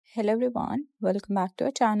Hello everyone, welcome back to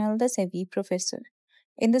our channel, The Savvy Professor.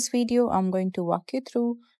 In this video, I'm going to walk you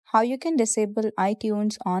through how you can disable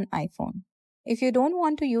iTunes on iPhone. If you don't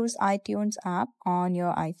want to use iTunes app on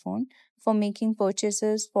your iPhone for making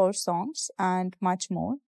purchases for songs and much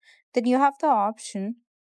more, then you have the option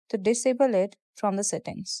to disable it from the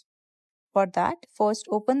settings. For that, first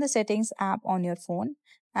open the settings app on your phone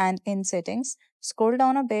and in settings, scroll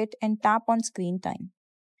down a bit and tap on screen time.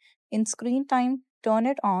 In screen time, turn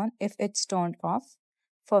it on if it's turned off.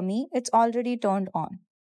 For me, it's already turned on.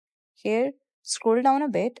 Here, scroll down a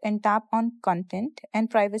bit and tap on content and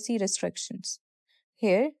privacy restrictions.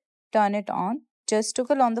 Here, turn it on. Just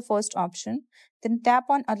toggle on the first option, then tap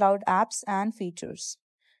on allowed apps and features.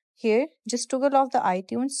 Here, just toggle off the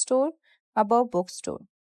iTunes store above bookstore.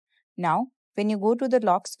 Now, when you go to the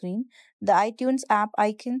lock screen, the iTunes app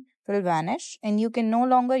icon will vanish and you can no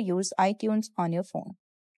longer use iTunes on your phone.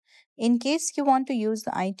 In case you want to use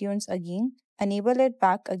the iTunes again, enable it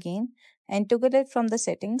back again and toggle it from the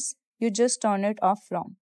settings you just turn it off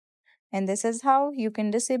from. And this is how you can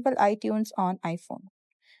disable iTunes on iPhone.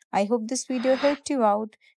 I hope this video helped you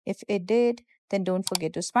out. If it did, then don't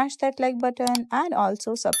forget to smash that like button and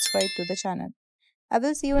also subscribe to the channel. I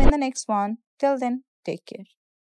will see you in the next one. Till then, take care.